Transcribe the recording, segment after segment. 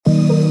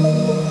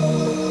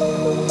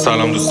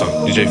سلام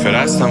دوستان، دیجی فره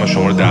هستم و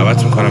شما رو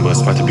دعوت میکنم به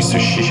قسمت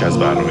 26 از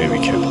برنامه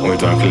ویکند.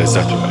 امیدوارم که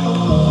لذت ببرید.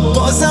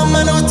 بازم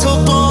من و تو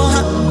با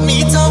هم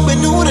میتام به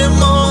نور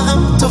ما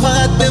هم، تو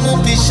فقط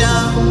بمون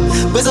پیشم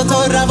بذار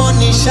تا روان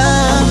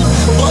نیشم.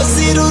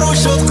 بازی رو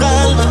شد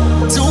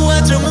قلبم تو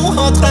عطر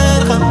موهات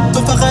غرقم،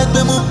 تو فقط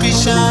بمون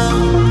پیشم.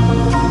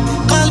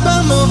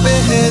 قلبم رو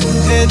بهت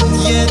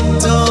هدیه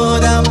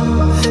دادم،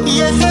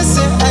 یه حس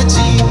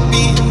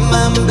عجیبی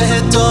من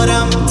بهت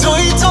دارم.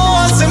 توی تو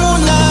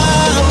آسمونم،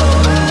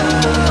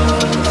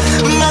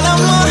 منم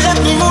راحت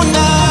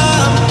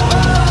میمونم.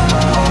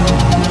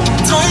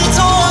 توی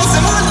تو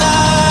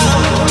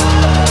آسمونم،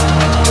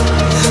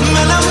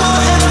 منم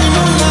راحت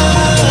میمونم.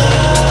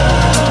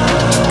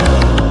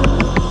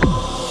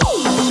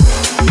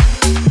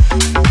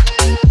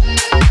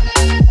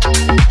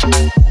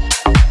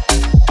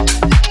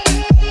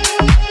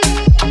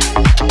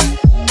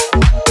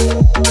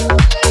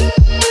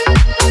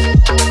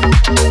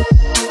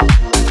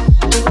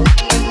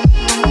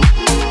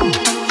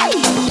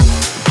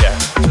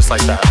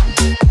 Like that.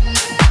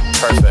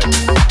 Perfect.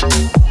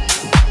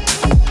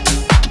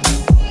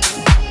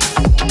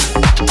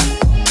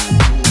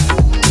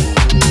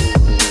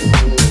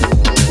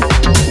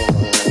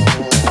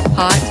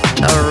 Hot,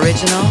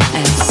 original,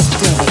 and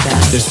still the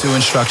best. There's 2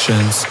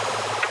 instructions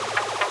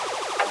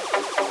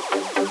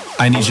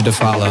I need you to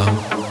follow.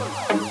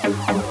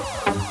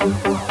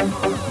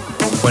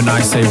 When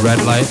I say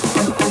red light,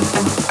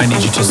 I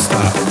need you to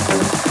stop.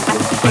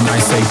 When I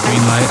say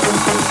green light,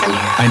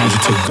 I need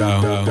you to go.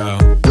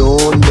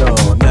 دنیا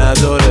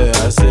نداره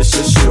ارزش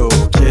شو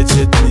که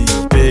جدی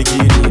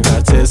بگیریم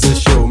هر ترس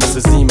شو مثل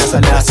زی مثل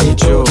لحظه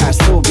جو. هر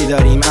صبحی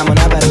داریم اما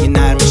نه برای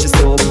نرمش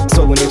صبح.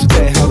 صبحونه تو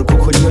تهران رو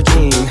کوکلی و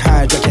جین،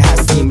 هر جا که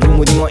هستیم رو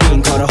مودیم و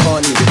این کار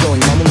حالی به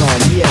دنیامون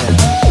عالیه.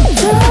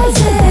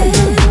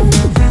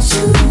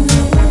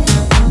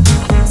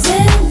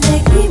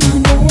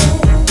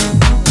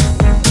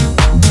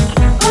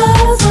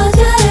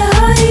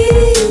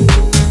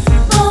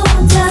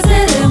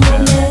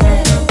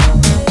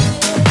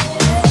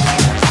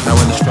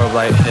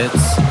 Light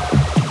hits,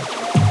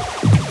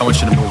 I want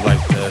you to move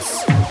like this.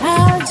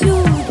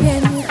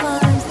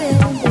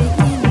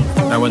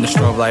 Now when the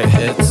strobe light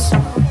hits,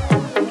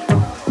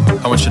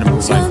 I want you to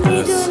move like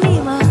this.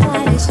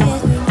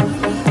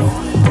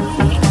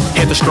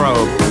 Hit the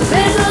strobe.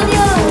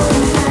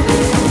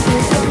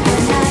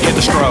 Hit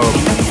the strobe.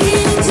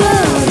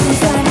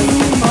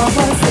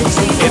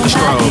 Hit the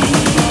strobe.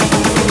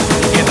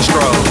 Hit the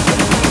strobe.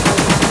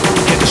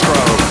 Hit the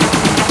strobe.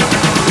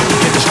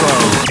 Hit the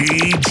strobe.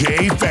 DJ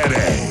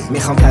Fede.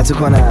 میخوام تتو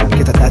کنم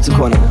که تا تتو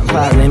کنم،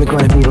 فرق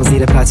نمیکنه بیرون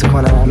زیر پتو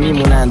کنم.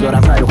 میمونن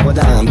دورم پر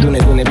خودم، دونه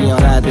دونه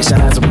بیان رد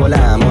بشن از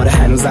پلم. آره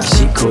هنوزم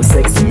شیک و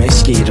سکسی،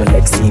 مشکی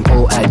رلکسیم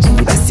او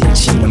عجیب اصیل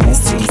چین و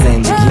مسی.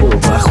 زندگی رو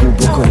با خوب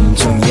بکنیم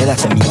چون یه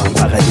دفعه میان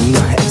فقط اینو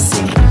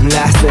حفظیم.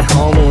 لحظه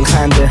هامون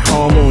خنده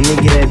هامون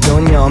میگیره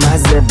دنیا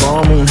مزه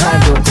بامون. هر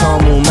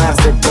دوتامون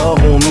مغز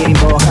داغون، میریم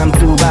با هم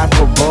تو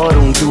برف و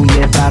بارون. توی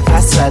برف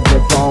پس رد به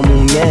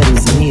پامون، یه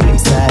روز میریم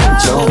سر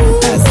جامون.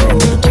 از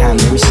زندگی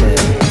کم نمیشه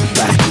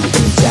وقتی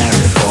دیگر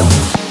بامون.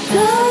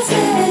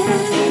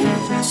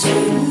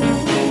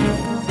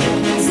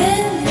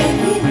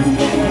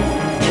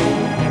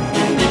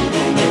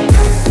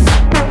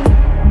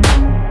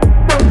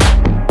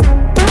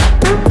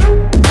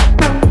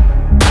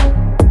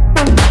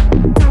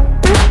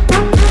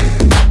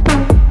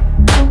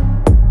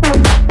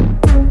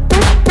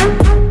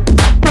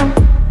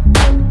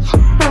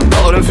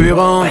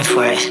 Wait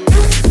for it.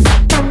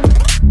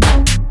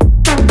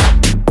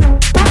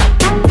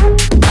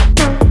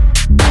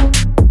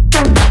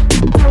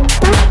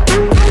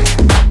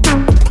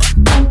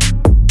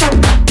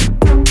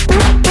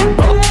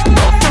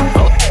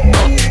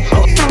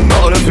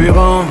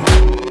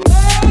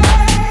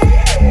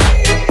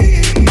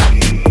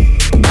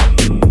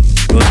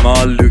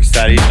 گودمال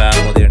لوکس‌ترین و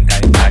مدرن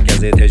ترین مرکز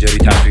تجاری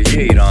تفریحی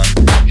ایران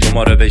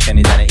شما را به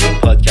شنیدن این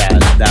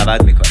پادکست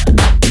دعوت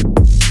می‌کند.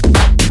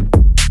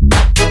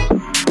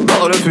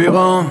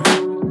 رفیقام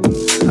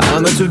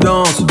همه تو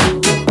دانس،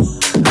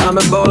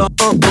 همه بالا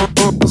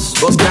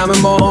باز کم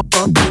ما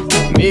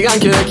میگن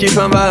که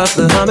کیفم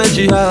بسته، همه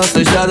چی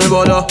هستش زده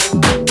بالا.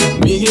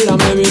 میگیرم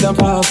نمیدم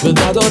پس به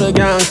نداره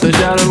گنگستر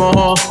شهر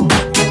ما.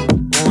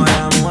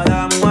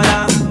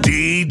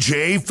 DJ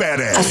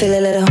Fede. I feel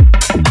a little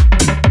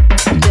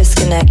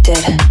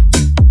disconnected,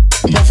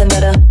 nothing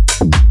better,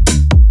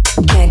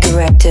 can't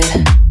correct it.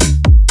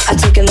 I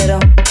take a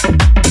little,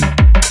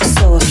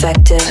 so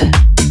effective.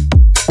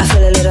 I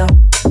feel a little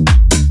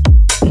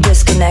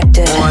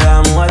disconnected.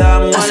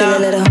 I feel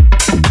a little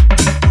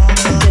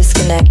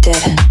disconnected.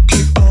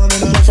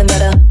 Nothing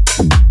better,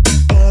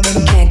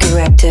 can't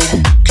correct it.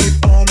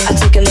 I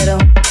take a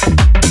little,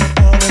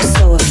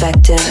 so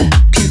effective.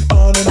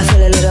 I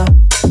feel a little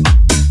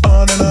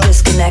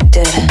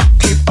disconnected.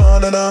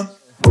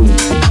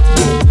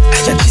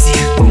 عجب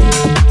چیزیه،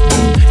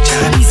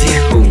 چقدر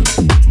ایزیه،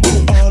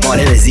 مال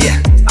رزیه.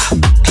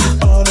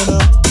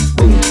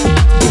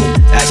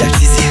 عجب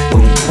چیزیه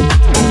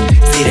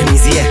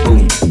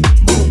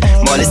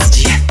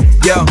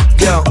yo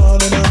yo.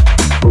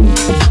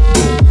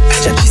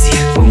 عجب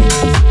چیزیه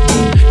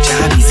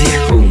چه بیزیه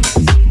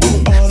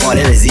مال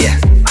رزیه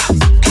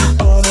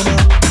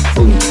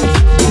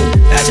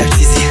عجب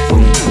چیزیه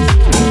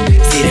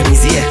زیر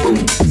میزیه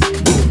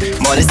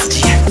مال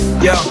سیچیه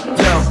yo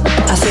yo.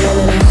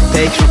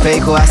 پیک رو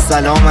پیک و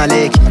السلام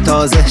علیک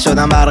تازه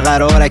شدم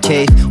برقرار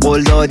کیف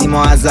قول دادیم و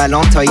از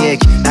الان تا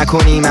یک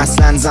نکنیم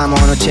اصلا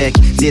زمانو چک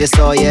زیر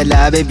سایه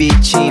لب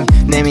بیچیم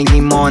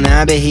نمیگیم ما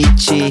نه به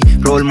هیچی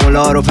رول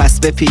مولا رو پس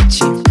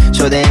بپیچیم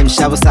شده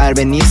امشب و سر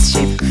به نیست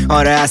چیم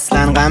آره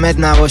اصلا غمت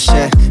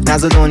نباشه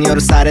نزا دنیا رو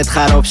سرت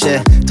خراب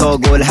شه تا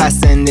گل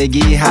هست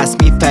زندگی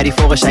هست میپری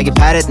فوقش اگه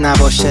پرت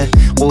نباشه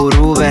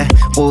غروبه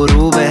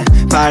غروبه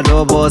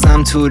فردا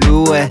بازم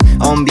طلوعه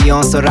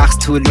آمبیانس و رقص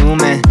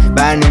طولومه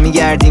بر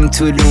نمیگردیم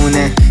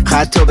طولونه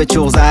خطا به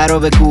چغزه رو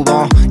به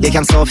کوبا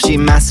یکم صاف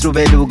شیم مست رو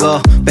به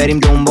لوگا بریم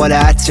دنبال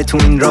عطر تو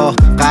این راه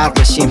غرق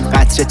بشیم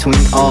قطره تو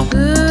این آب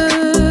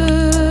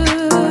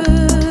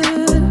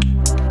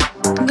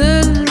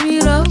دل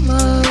میرم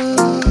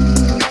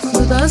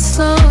از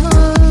دستم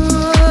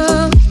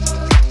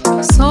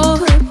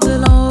صاحب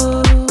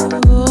دلم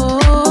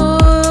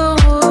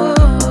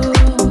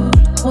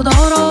خدا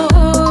را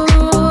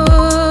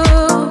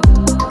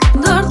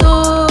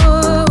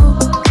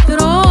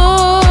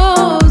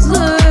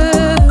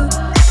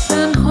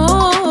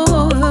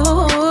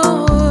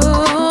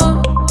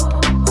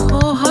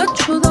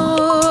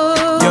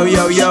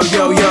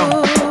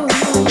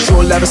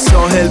لب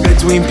ساحل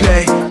بدویم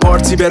پلی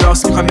پارتی به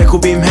راست میخوایم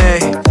بکوبیم هی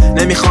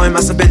نمیخوایم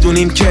اصلا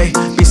بدونیم کی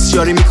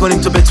بیسیاری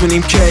میکنیم تو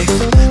بتونیم کی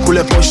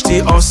کوله پشتی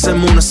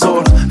آسمون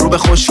سرخ رو به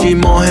خشکی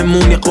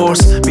ماهمونی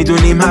قرص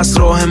میدونیم هست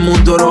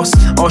راهمون درست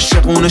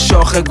عاشقون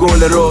شاخ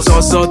گل روز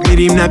آزاد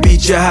میریم نه بی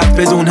جهت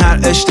بدون هر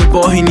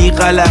اشتباهی نی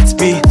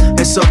غلط بی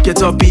حساب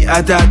کتاب بی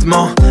عدد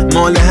ما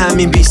مال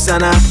همین بی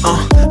سند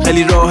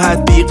خیلی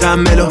راحت بی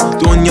غملو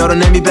دنیا رو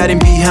نمیبریم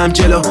بی هم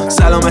جلو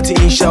سلامتی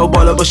این شب و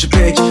بالا باشه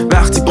پیک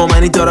وقتی با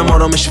منی دارم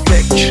آرامش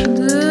فکر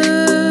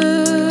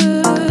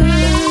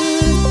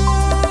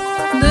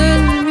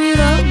دل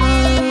میرم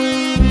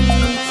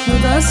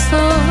از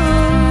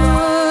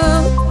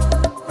دستم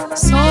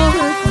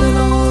صاحب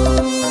دلم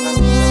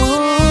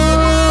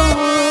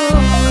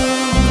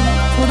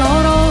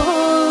خدا را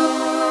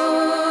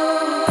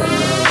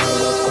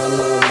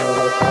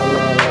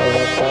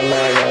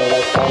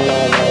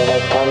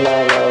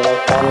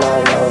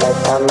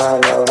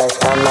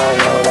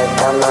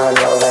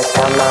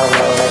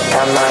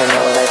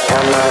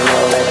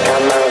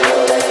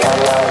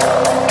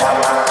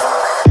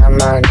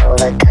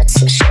cut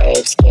some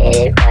shapes, get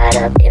it right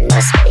up in my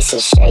space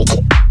and shake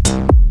it,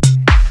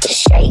 just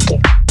shake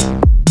it.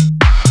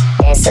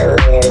 Dance a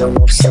little,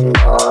 move some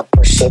more,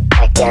 push it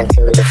back down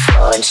to the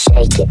floor and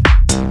shake it,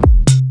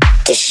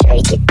 just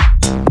shake it.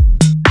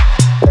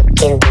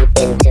 Looking deep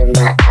into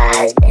my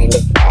eyes, bend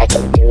it back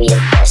and do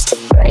your best to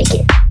break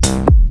it,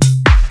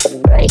 to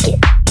break it.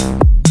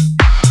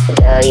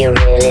 Girl, you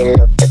really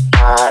look the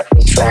part,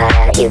 reach right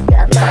out, you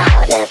got my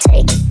heart, now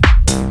take it,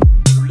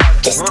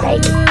 just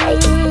take it,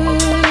 take it.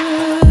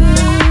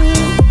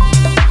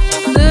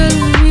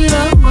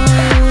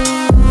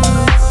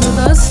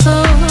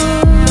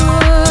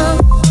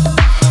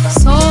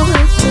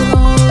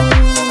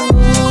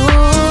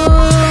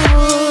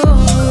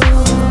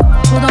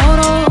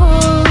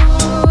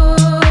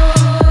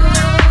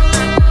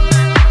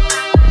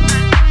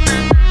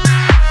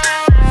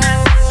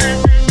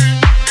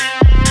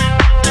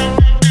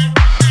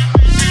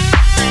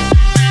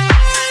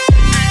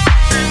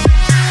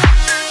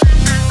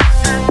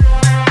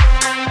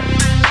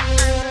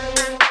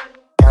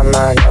 Come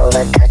on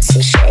over, cut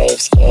some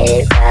shapes, get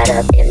it right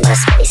up in my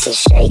space and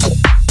shake it,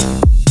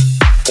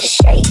 just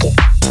shake it.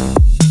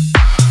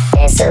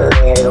 Dance a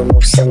little,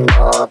 move some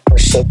more,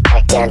 push it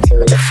back down to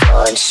the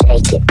floor and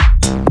shake it,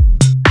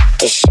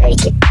 just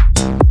shake it.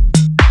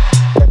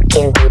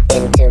 Looking deep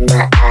into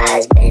my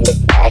eyes, bend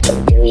it back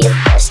and do your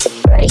best to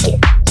break it,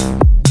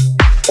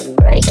 to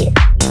break it.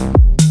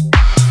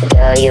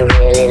 Girl, you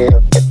really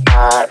look the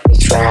part,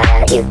 reach right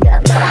out, you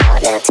got my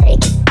heart, now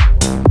take it,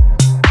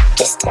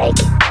 just take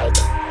it, take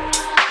it.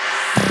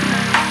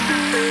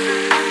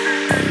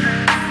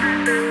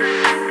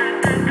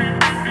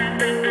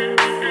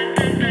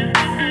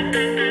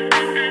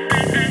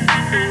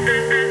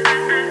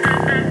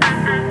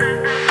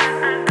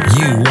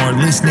 You are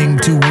listening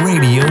to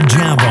Radio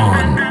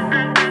Javon.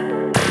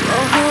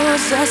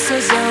 دست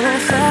زمان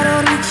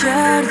فرار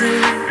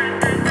میکردیم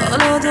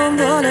حالا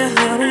دنبال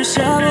همون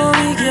شبا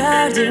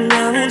میگردیم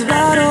نموند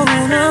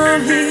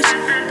برامونم هیچ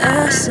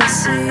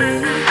احساسی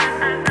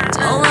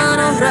تا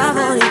منو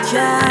روانی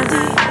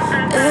کردی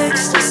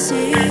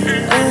اکستاسی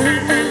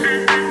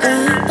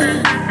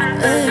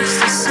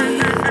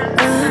اکستاسی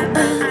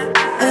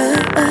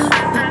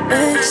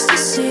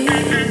اکستاسی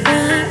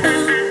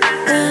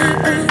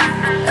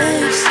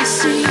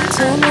اکستاسی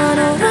تا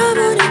منو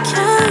روانی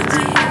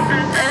کردی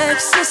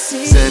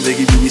اکستاسی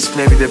زندگی بی دیسک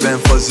میده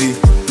بنفازی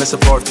مثل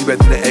پارتی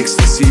بدون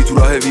اکستاسی تو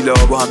راه ویلا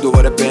با هم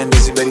دوباره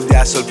بندازیم بریم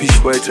 10 سال پیش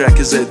با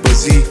ترک زد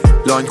بازی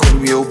لاین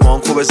کنیم یه و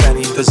بانکو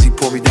بزنیم تا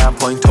زیپو میدم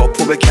پایین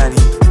تاپو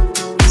بکنیم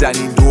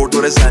زنیم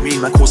دور زمین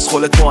من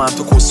کسخل تو هم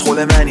تو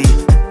کسخل منی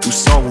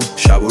دوستامون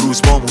شب و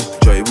روز بامون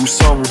جای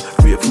بوسامون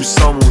روی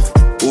پوستامون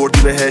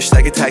بردی بهشت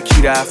اگه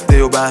تکی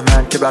رفته و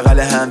بهمن که بغل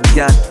هم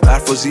دیگن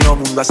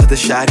برفازیامون وسط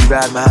شهری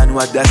بر من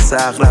اومد دست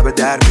اغرب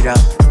در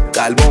میرم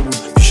قلبامون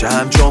میشه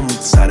هم جامون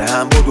سر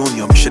هم با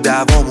دنیا میشه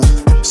دعوامون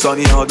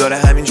ثانیه ها داره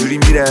همینجوری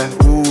میره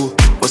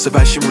واسه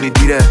پشیمونی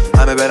دیره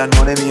همه برن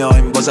ما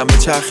نمیایم بازم به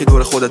چرخی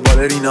دور خودت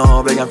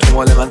بالرینا بگم تو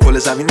مال من کل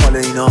زمین مال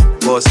اینا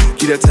باز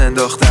گیرت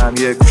انداختم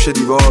یه گوشه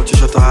دیوار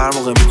چشا تا هر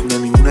موقع میتونه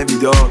میمونه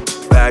بیدار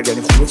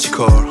برگردیم خونه چی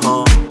کار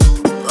ها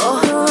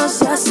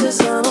از دست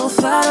زمان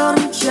فرار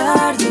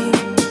میکردیم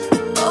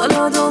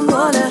حالا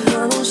دنبال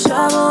همون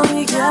شبا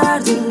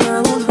میگردیم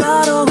نمون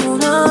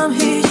برامونم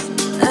هیچ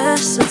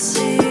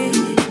احساسی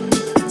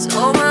تو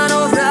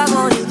منو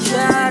روانی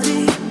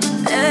کردی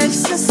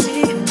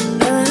اکستاسی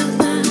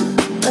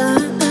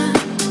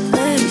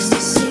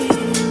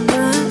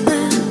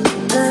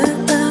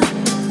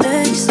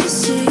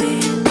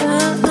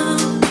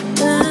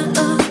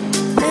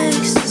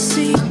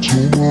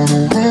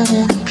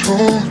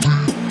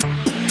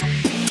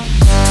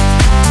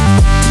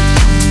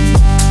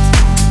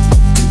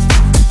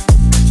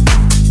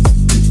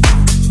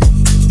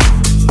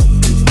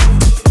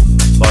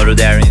ما رو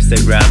در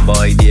اینستاگرام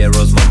با ایدی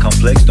روزمان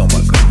کامپلکس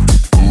دنبال کن.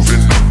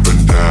 Moving up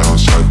and down,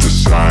 side to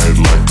side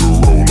like a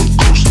roller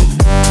coaster.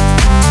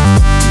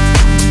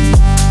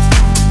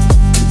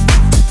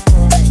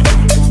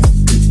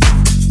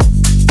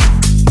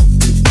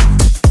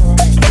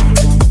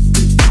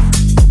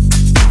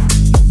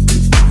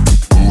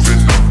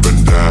 Moving up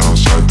and down,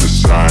 side to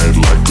side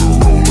like a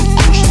roller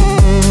coaster.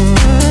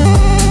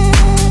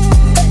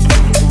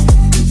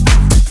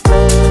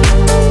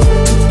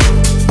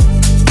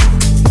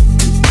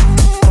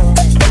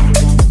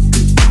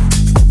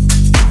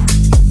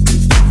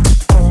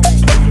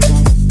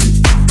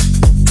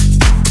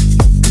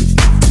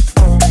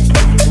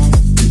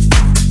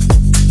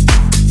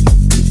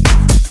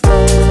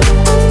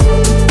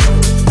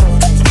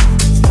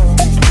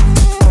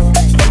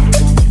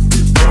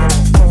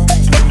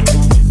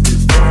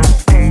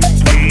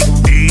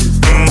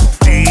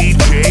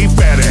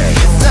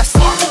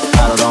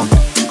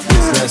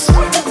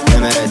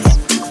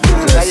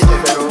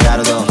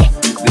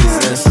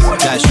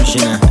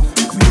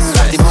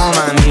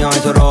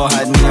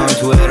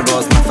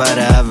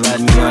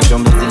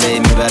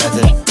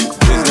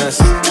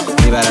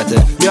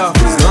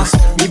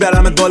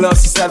 میبرمت بالا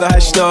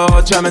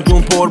 380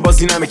 جمعتون پر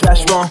بازی نمه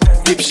کشبان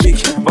دیپ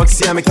شیک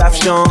واکسی همه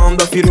کفشام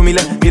دافی رو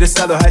میله میره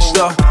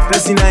 180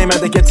 رسی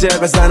نیمده که تر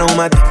بزنه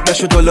اومده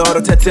بشو دلار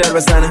رو تتر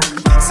بزنه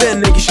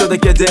زندگی شده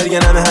که درگه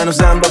نمه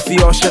هنوزم دافی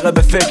عاشقه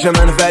به فکر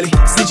منه ولی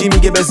سیجی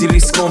میگه بزی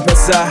ریسک کن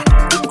پسر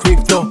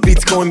کریپتو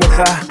بیت کوین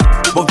بخر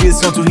با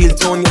ویلسون تو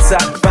هیلتون یه سر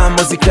فهم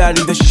بازی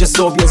کردیم تا 6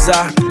 صبح یه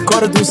زر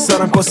کار دوست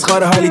دارم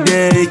کسخار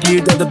هالیدی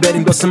گیر داده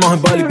بریم 2 ماه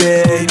بالی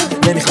بی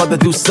نمیخواد به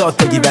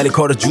دوستات بگی ولی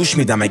کارو جوش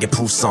میدم اگه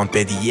پورسانت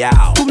بدی یاو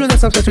خوب رو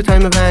دستم تو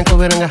تایم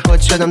ونکوور انگه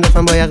خود شدم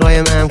دفعه با یه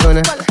قایم هم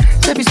کنه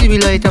سپیسی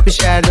بیلایی تاپ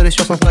شهر داره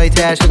شخصم فایی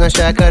تر شدن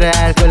شاید کار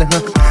الکل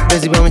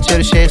بزی با من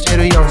چرو شیخ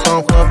چرو یان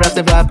سام خواب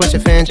رفته باید پاشه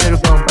فن چرو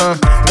پام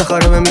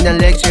بخارو من میدن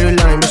لکچر و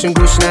لاین باشون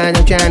گوش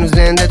ندم که هنوز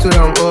زنده تو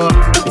رام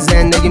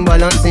زندگیم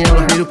بالانس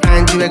نیاگا رو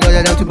پنجی بگاه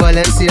دادم تو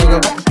بالنسیاگا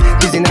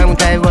چیزی نمون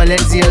تای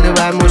والت زیاده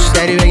باید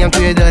مشتری بگم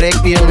توی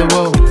دارک بیاده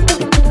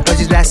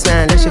باجید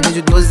رسمن لشه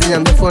هجو دوز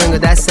دیدم دفعه انگا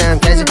دستم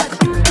کجه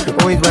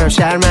امیدوارم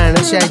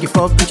شرمندشه اگه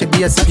فاپی که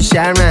بیاسی پی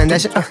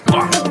شرمندشه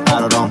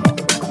قرارام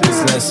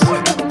بیزنس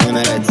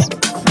امارت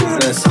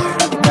بیزنس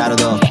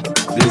دردا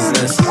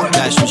بیزنس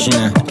کش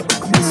میشینه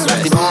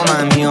وقتی با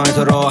من میای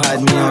تو راحت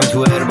میای تو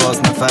ارباز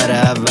نفر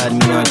اول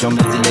میای چون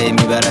به دیلی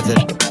میبرته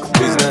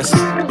بیزنس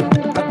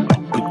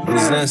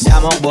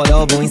دماغ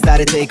بالا با این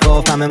سر تیک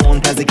آف همه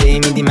منتظر گی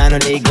میدی منو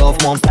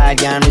لیگاف مام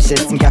سرگرم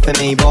نشستیم کف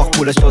میباخ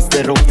پولا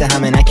شسته رفته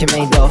همه نک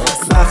میداف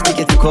وقتی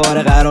که تو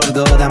کار قرار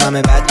دادم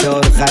همه بچه ها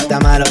رو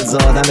خطم حلال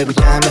زادم بگو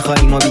چند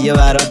میخوایی ما بیا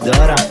برات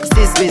دارم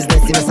سیس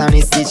بیزنسی مثلا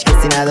نیست هیچ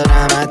کسی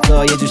ندارم حتی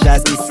یه جوش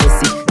از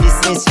بیسوسی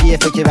دیسمیس چیه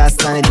فکر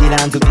بستن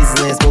دیلم تو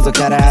بیزنس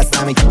بزرگتره هست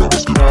همه که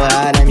راه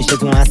حل میشه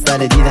تو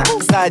مسئله دیدم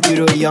 100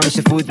 یورو یا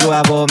میشه فود رو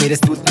هوا میره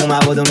سود تو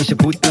مواد و میشه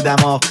پود تو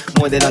دماغ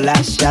مدل ها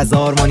لش از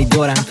آرمانی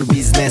دارم تو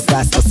بیزنس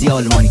واسه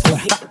آلمانی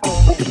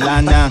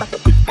لندن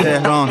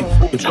تهران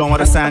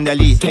شماره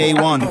صندلی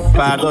ایوان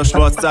برداشت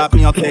واتساپ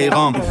میاد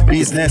پیغام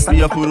بیزنس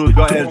بیا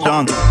فرودگاه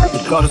ارجان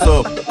کار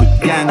صبح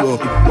گنگو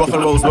رخ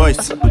روز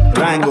وایس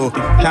رنگو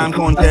کم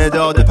کن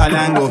تعداد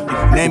پلنگو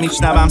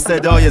نمیشنوم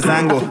صدای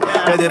زنگو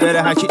بده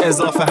بره هرکی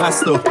اضافه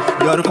هستو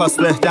یارو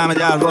کاسبه دم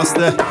در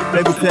واسطه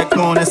بگو فکر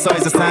کنه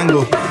سایز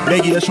سنگو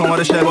بگیره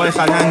شماره شبای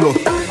خلنگو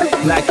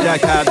لک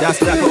لک هر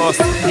دست لک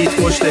آست هیت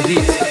پشت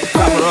هیت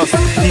رپ راست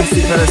تیم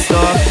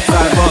سیپرستار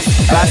سرباز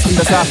بستیم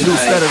به صف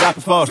دوست داره رپ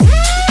فارس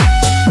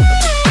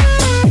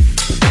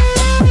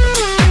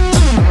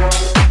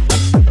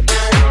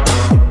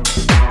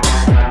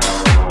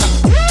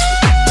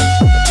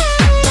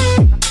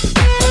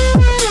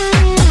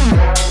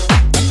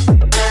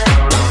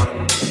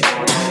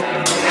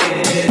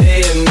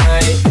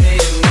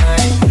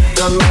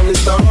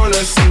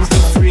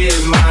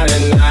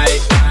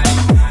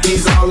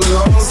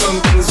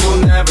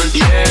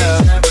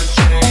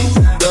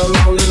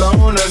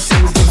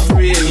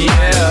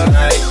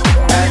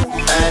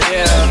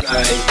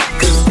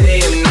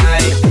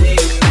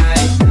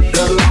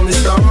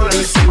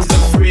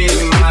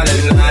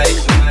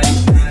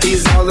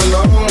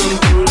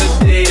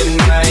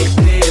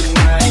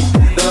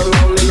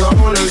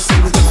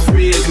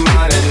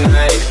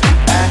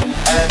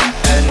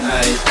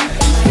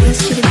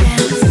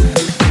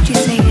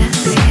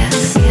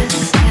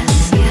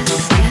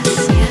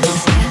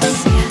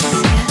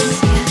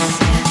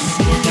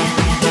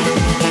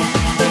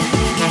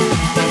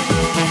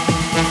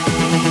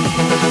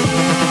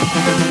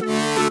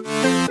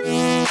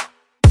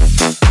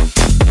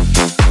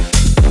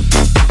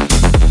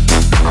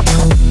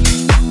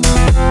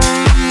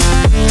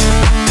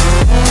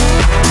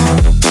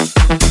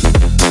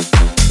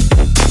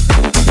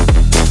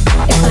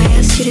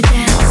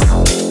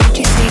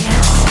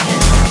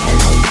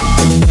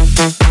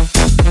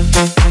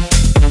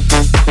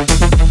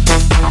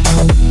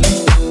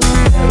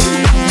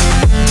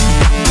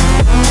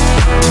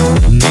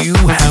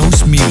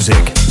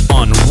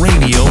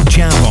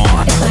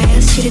Javon. If I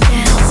asked you to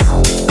dance,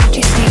 would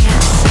you say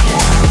yes?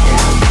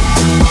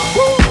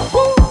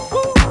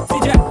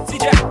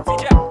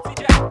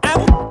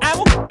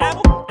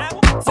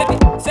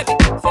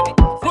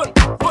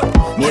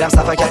 میرم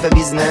صفا کف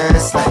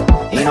بیزنس نه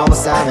اینا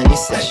واسه همه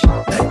نیستش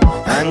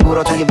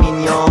انگورا توی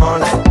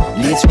وینیارد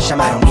لیتر میشه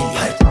مرا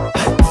میلیارد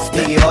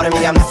میگی آره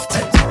میگم نه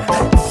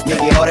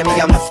میگی آره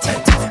میگم نه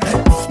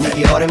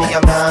میگی آره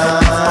میگم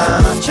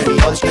نه چه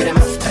بیادش گیره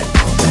من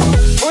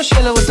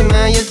مشکل واسه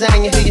من یه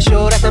زنگه دیگه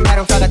شهرتم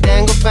برام فقط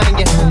دنگ و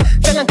فنگه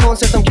فعلا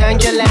کنسرتم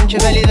کنگه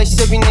لنگه ولی داشتی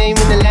سبی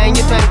نیمونه لنگ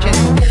فنکه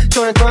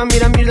چون تو هم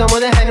میرم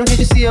میرداماده هنو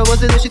هیچی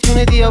سیابازه داشتی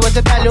تونه دیابات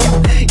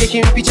پلوم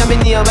یکی میپیچم به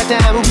نیابت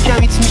همون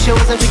کمیت میشه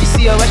واسم چوکی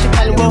سیابش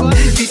پلوم با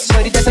 20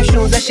 شاری دستم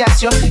 16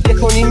 60 یک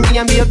کنیم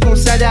میگم بیا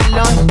 500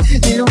 الان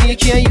نیلوم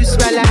یکی هم یوس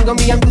بلنگا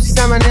میگم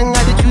دوستم من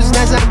انقدر جوز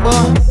نزن با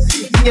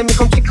دیگه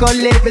میخوام که کار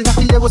لیبل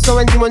وقتی لباسا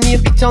من دیمانی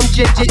بیتام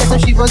جد اصلا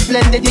شیواز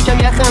بلندد یکم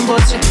یخم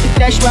باز شه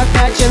دش باید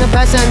پرچنه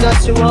پس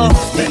انداز شه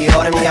میگی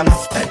آره میگم نه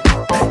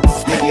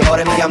میگی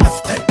آره میگم نه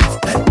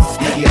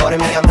میگی آره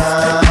میگم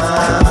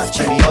نه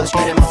چه بیادش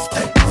گیره من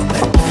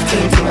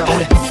تیم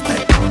اوله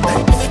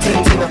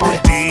تیم اوله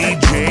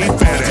DJ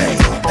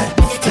Fede.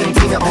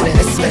 تیم اوله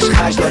اسمش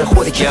خرج داره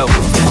خود کیو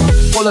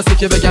خلاصه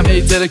که بگم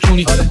هی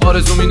ترکونی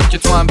آرزوم اینه که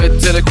تو هم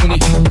بهتر کنی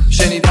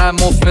شنیدم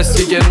مفلس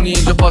که گرونی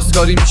اینجا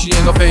پاسکاری میشی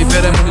انگار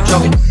پیپرمونی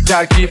چاقی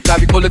ترکیب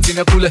قوی کل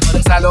تیم پوله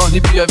صلاحی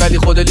بیای ولی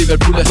خود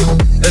لیورپوله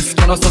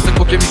اسکناس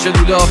کوکه میشه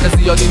لوله آخه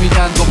زیادی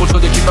میگن دوبل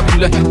شده کیف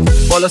پوله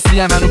بالا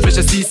سیم هنو فش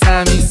سی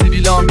سمی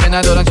سیبیلام که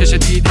ندارن چش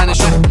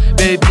دیدنشون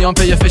بیبیام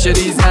پی فش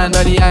ریزن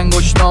ولی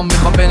انگشتام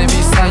میخوام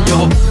بنویسن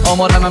یهو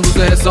آمارم هم روز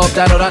حساب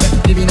درارن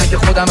میبینن که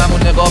خودم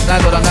همون نقاب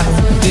ندارم نه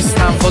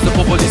نیستم فاز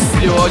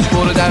پوپولیستی و آج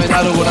برو دم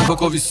در رو برن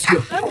کوکو ویسکیو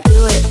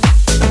Do it,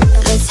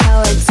 that's how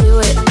I do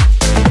it.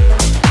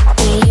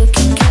 Yeah, you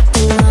can cut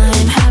the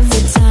line, have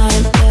the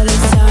time, yeah,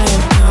 that's how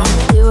I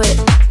do it.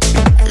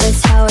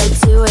 That's how I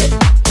do it.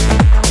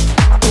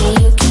 Yeah,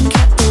 you can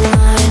cut the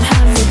line,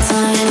 have the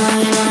time,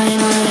 line.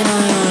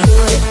 Do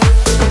it,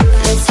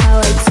 that's how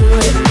I do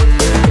it.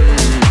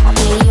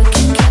 Yeah, you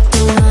can cut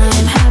the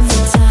line, have the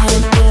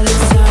time, yeah,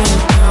 that's how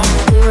I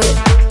do it.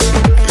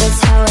 That's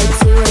how I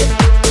do it.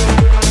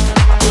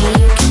 Yeah,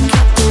 you can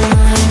cut the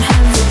line,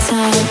 have the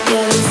time,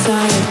 yeah, that's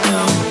how I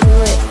do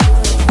it.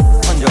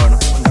 buongiorno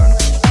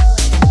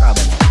va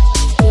bene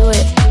Do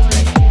it.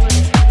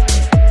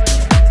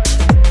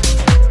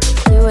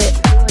 Do it.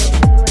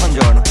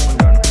 buongiorno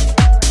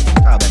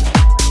va bene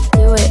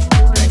Do it.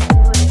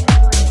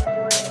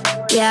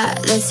 Yeah,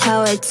 that's how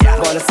I do it.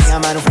 بالا سیم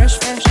منو فرش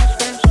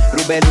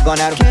رو به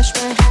روگانه رو کش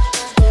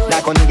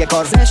نکن دیگه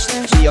کار زشت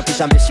بیا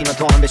پیشم بشین و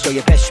تو هم بشو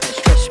یه پش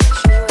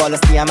بالا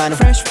سیم منو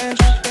فرش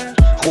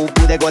خوب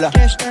بوده گلا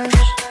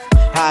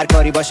هر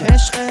کاری باشه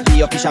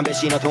بیا پیشم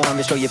بشین و تو هم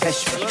بشو یه پش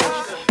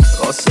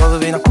آسا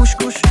ببینم کوش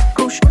کوش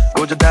کوش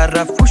کجا در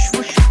رفت فوش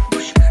فوش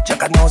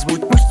چقدر ناز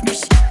بود موش موش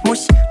موش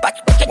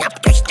بک بک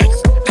نپ کش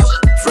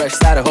فرش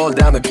سر حال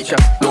دم بیچم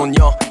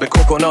دنیا به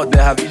کوکونات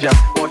به هویجم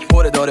باک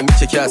پره داره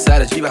میچه که از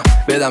سر جیبم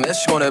بدم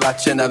عشق کنه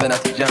بچه نوه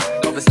نتیجم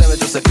تو به سمه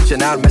جو سفیچه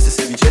نرم مثل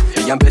سویچه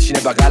میگم بشینه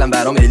بقلم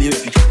برام الی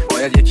بفیک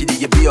باید یکی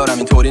دیگه بیارم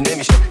اینطوری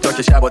نمیشه تا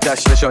که شب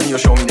آتش نشانی و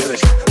شومینه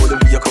بشه خودم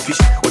بیا کپیش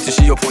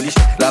اتشی و پولیش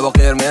لبا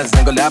قرمز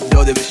انگار لب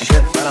داده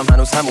بشیشه منم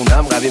هنوز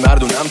همونم قوی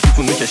مردونم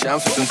توتون میکشم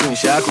ستون تو این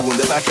شهر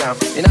کوبونده بکم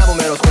این همون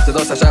مراز خود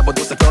صدا شب با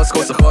دوست تاس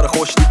کس خار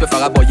خوش دیپ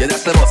فقط با یه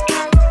دست باز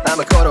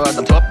همه کارو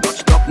ازم تاپ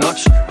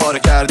ناچ پاره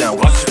کردم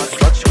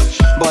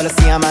بالا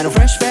سیم منو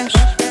فرش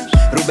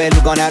رو به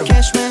روگانه رو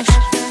کشمش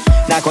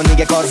نکن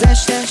دیگه کار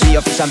زشته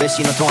بیا پیشم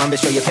بشین و تو هم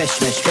بشو یه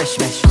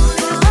پشمش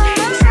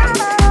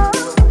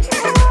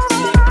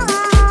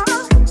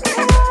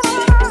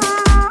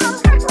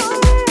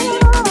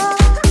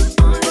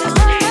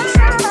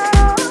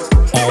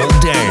All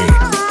day,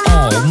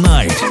 all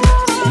night.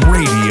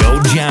 Radio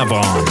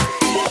Javon.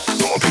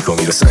 ما پیکو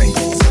میره سنگ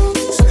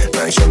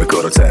من شمه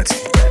کارو تعطیل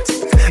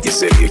یه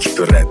سری یکی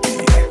تو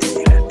ردی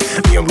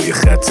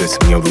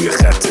میام روی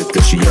خطت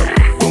داشتیم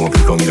با ما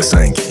پیکو میره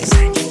سنگ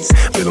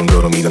بدون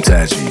دارو میدم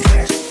ترجیح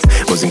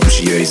باز این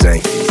گوشی های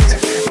زنگ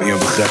میام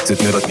با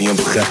خطت مراد میام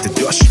با خطت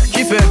داشت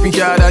کی فکر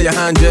میکرده یه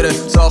هنجره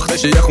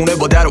ساختشه یه خونه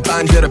با در و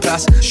پنجره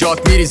پس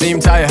شات میریزیم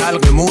تای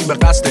حلقمون به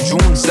قصد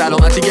جون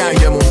سلامتی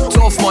گنگمون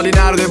صف مالی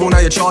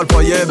نردبونه یه چار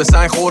پایه به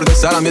سنگ خورده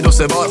سرم یه دو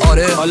سه بار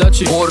آره حالا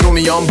چی رو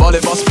میام باله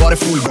باس بار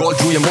فول گل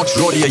روی مچ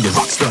رولیه یه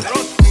راکس داره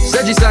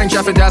سجی سنگ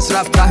کف دست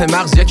رفت ته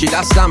مغز یکی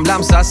لستم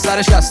لمس از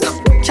سرش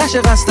هستم کش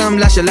قستم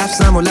لش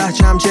لفظم و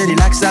لهجم چری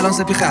لک سلان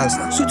سپی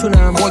خلصم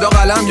ستونم خدا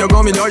قلم یا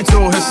گامی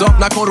لایتو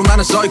حساب نکن رو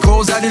من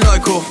سایکو زدی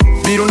لایکو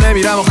بیرون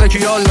نمیرم آخه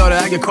کیال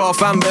داره اگه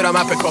کافم برم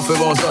اپ کافه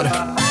بازاره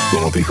با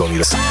ما پیکو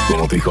میرسن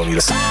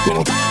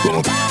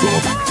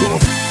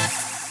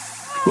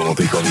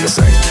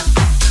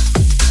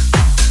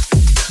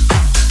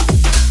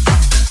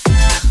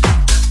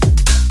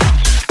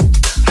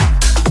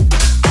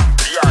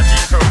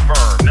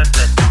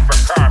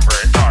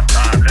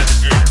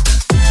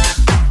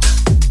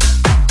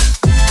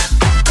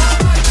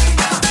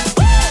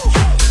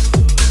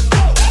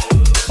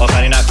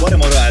آخرین اخبار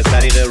ما رو از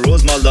طریق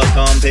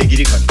rozmal.com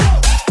پیگیری کنید.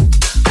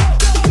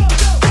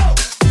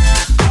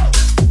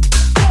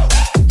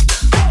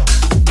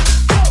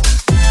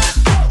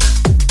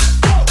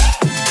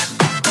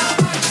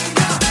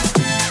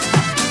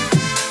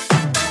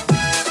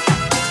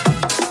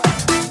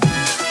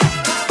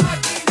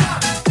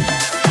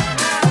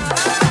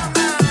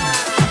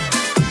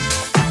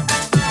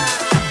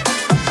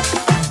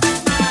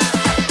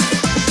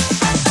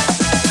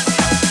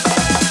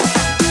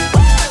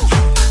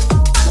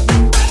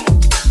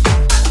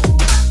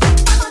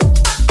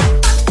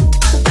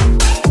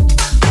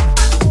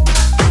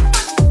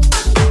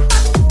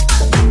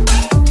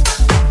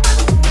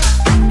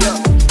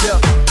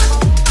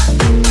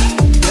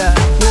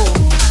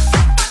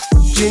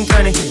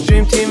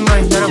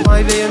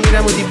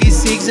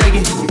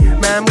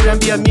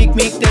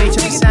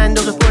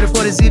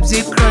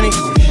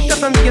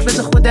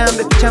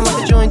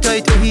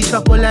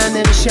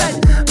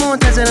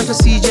 منتظرم تا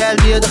سیجل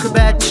بیاد آخه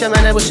بعد میشه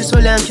من نباشه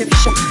سلم که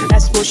پیشم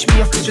از پشت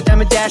میاد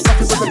شدم در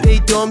صفحه بازم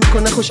پیدا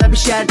میکنه خوشم به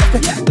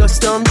شردفه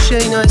داستان میشه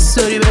اینا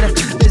استوری برم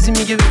بزی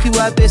میگه ویکی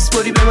باید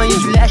بسپوری به من یه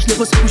جور لش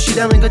لباس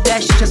پوشیدم انگار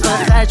دشتش از من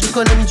خرج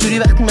میکنم اینجوری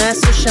وقتی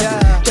مست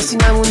باشم کسی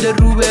نمونده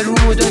رو به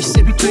رومو داشت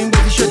سپی تو این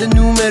بازی شده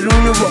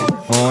نومرونو با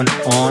اون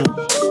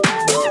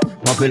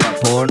ماپیلا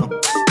پورنو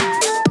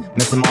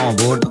مثل ما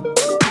بردو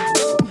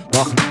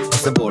باخن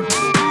مثل بردو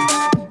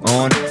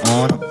اون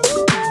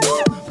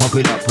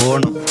ماپیلا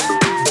پورنو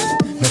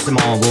مثل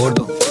ما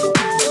بردو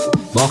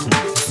باخن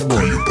مثل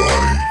بردو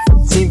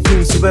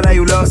تیم سوپر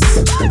ایولاس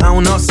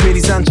همون ناس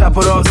میریزن چپ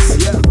و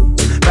راست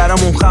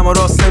برامون خم و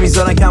راست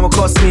نمیذارن کم و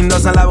کاس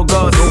میندازن لب و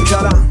گاز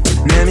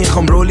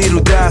نمیخوام رولی رو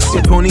دست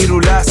یا تونی رو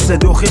لست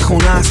دوخی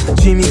خونه است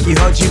چی میگی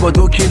حاجی با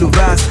 2 کیلو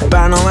وزن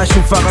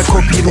برنامهشون فقط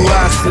کپی رو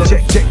است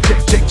چک چک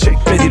چک چک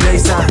چک بدی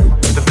ریزن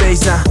به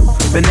فیزن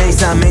به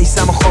نیزن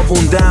میسم و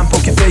خوابوندم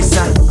پاک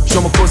فیسن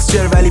شما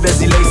کسچر ولی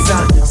بزی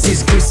لیسن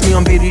سیز کریس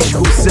میان بیریش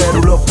کوسه رو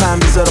لپم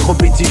میذاره خب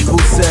بیتیش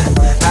بوسه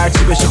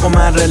هرچی بشه خب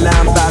من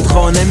رلم بعد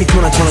خواه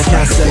نمیتونن کنه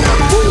کنسلم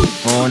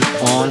اون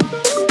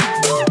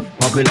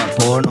ماپیلا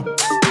پورنو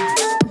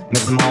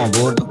مثل ما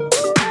بردو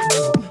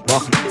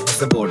باخن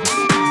مثل بردو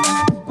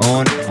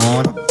اون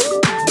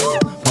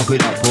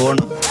ماپیلا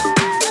پورنو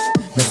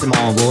مثل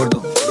ما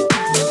بردو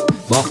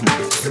باخن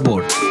مثل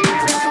بردو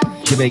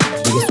چی بگی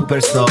دیگه سوپر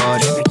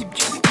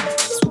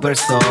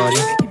ستاری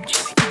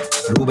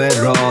رو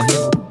به راهی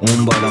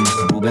اون بالا ما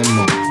رو به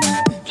ما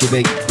چی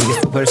بگی دیگه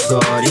سوپر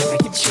ستاری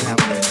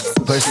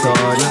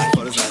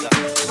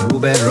رو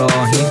به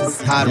راهی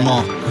هر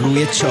ماه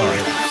روی 4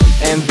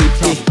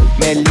 MVP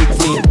ملی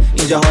تیم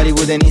اینجا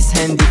هالیوود نیست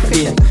هندی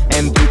فیلم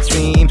MP3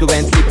 تو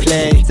بنتلی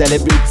پلی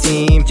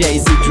سلبریتیم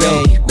جیزی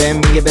دری بهم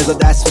میگه بذار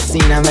دست رو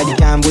سینم ولی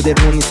کم بوده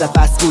رو نیست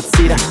فست فود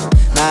سیرم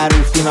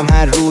معروفیم هم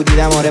هر رو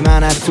دیدم آره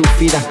من از تو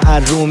فیدم هر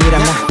رو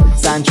میرم نه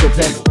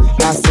سنچوپه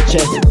مست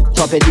چه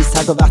تاپ لیست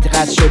حتی وقتی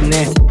قد شد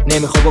نت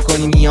نمیخوا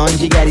بکنی میان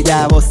جیگری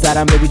دعوا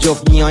سرم بگو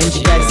جفت میان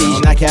جیگری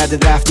سیج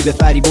نکرده رفتی به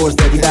فری برز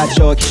دادی بعد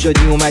شاکی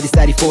شدی اومدی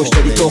سری فوش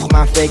دادی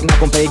تخمم فکر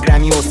نکن پی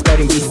گرمی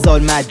اسکاریم 20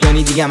 سال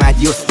مجانی دیگه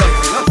مدی اسکار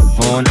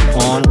اون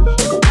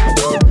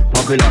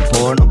ماپیلا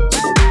پورنو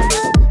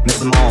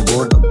مثل ما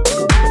بردو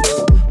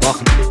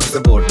باخن مثل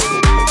بردو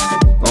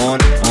اون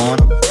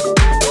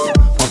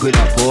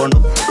ماپیلا پورنو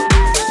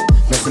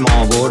مثل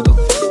ما بردو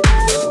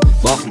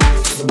باخن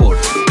مثل بردو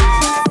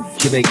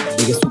چی بگی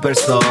دیگه سوپر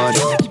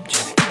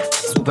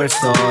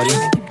ستاری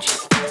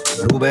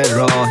رو به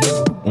راهی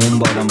اون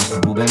بالا ما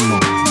رو به ما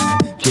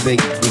چی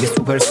بگی دیگه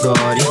سوپر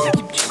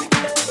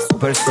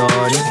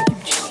ستاری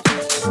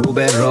رو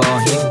به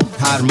راهی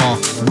هر ماه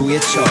روی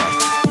 4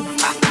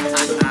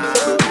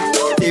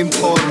 تیم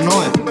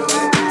پورنوه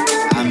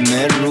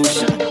همه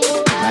روشه